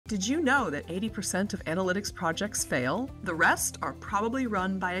Did you know that 80% of analytics projects fail? The rest are probably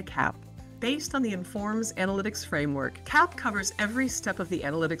run by a CAP. Based on the Informs Analytics Framework, CAP covers every step of the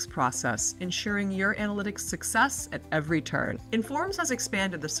analytics process, ensuring your analytics success at every turn. Informs has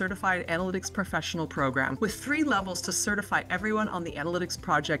expanded the Certified Analytics Professional program with 3 levels to certify everyone on the analytics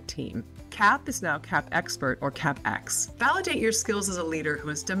project team. CAP is now CAP Expert or CAP-X. Validate your skills as a leader who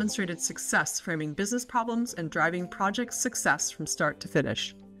has demonstrated success framing business problems and driving project success from start to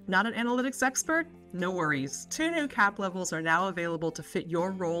finish. Not an analytics expert? No worries. 2 new CAP levels are now available to fit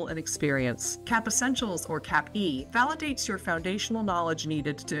your role and experience. CAP Essentials, or CAP-E, validates your foundational knowledge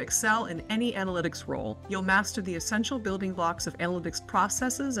needed to excel in any analytics role. You'll master the essential building blocks of analytics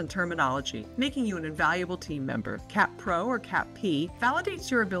processes and terminology, making you an invaluable team member. CAP Pro, or CAP-P, validates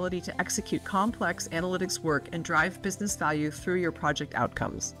your ability to execute complex analytics work and drive business value through your project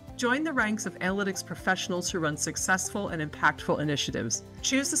outcomes. Join the ranks of analytics professionals who run successful and impactful initiatives.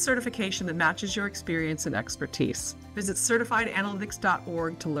 Choose the certification that matches your experience and expertise. Visit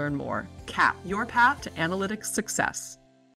certifiedanalytics.org to learn more. CAP, your path to analytics success.